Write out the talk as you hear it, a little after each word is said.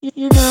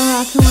You know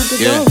rockin' with the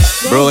Yeah,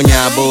 ghost. bro,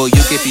 nyabo,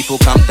 UK people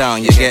calm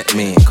down, you get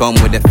me. Come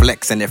with the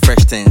flex and the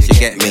fresh things, you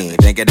get me.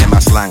 Then get them my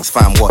slangs,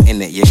 fam, what in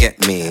it, you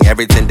get me.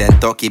 Everything then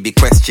talk, you be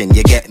question,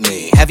 you get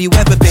me. Have you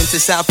ever been to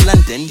South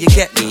London, you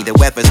get me. The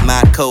weather's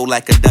mad cold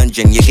like a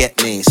dungeon, you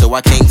get me. So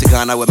I came to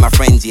Ghana with my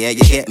friends, yeah, you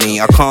get me.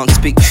 I can't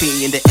speak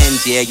tree in the end,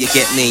 yeah, you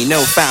get me.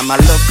 No fam, I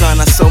love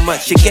Ghana so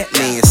much, you get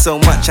me. It's so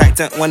much I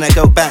don't wanna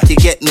go back, you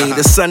get me.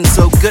 The sun's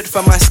so good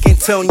for my skin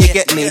tone, you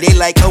get me. They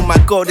like, oh my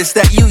god, is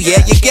that you,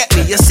 yeah, you get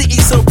me. Your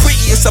city's so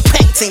pretty, it's a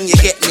painting, you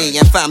get me.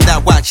 And fam,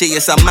 that watch it,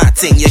 it's a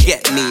matting, you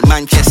get me.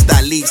 Manchester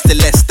leads to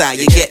Leicester,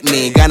 you get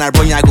me. Ghana,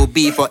 bro, ya go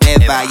be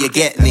forever, you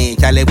get me.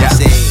 Charlie will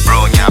say,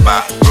 bro,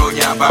 nyaba,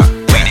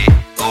 with it,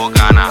 go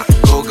Ghana,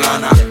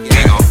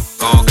 bingo,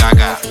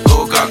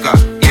 go gaga,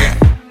 yeah.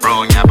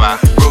 Bro, nyaba,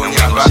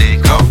 say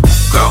go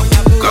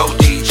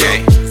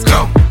DJ,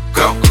 go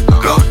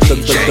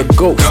DJ,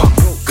 go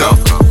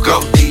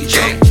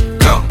DJ,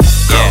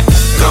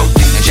 go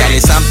DJ. Charlie,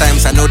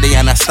 sometimes I know they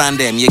understand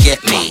them, you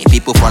get me.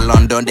 People from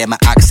London, them my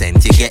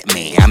accent, you get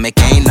me. I'm a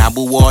Kane,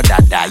 Abu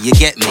Wadada, you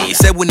get me.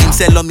 Say when him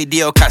sell on me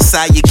deal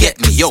Kasa, you get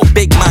me. Yo,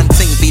 big man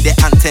thing be the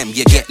anthem,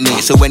 you get me.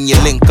 So when you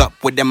link up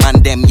with the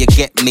man, them, you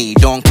get me.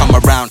 Don't come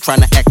around trying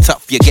to act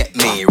tough, you get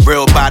me.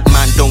 Real bad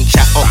man, don't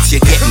chat up, you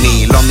get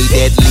me. Love me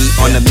deadly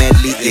on the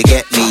medley, you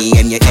get me.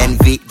 And your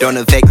envy don't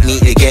affect me,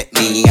 you get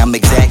me. I'm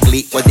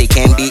exactly what they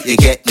can be, you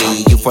get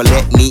me. You for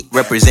let me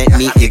represent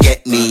me, you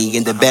get me.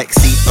 In the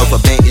backseat of a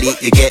Bentley,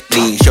 you get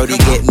me. Shorty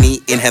get me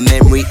in her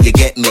memory, you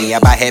get me. I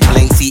buy her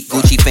Blanksy,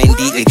 Gucci,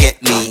 Fendi, you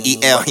get me.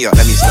 EL, yo,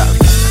 let me stop.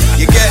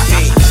 You get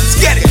me,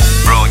 let's get it.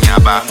 Bro,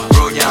 nyaba,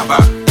 with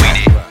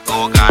it,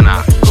 go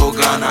Ghana,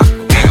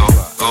 bingo,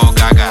 go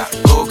gaga,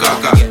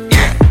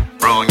 yeah.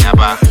 Bro,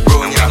 nyaba,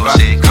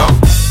 say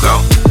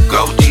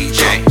go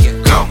DJ,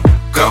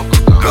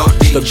 go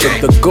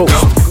DJ, the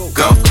ghost.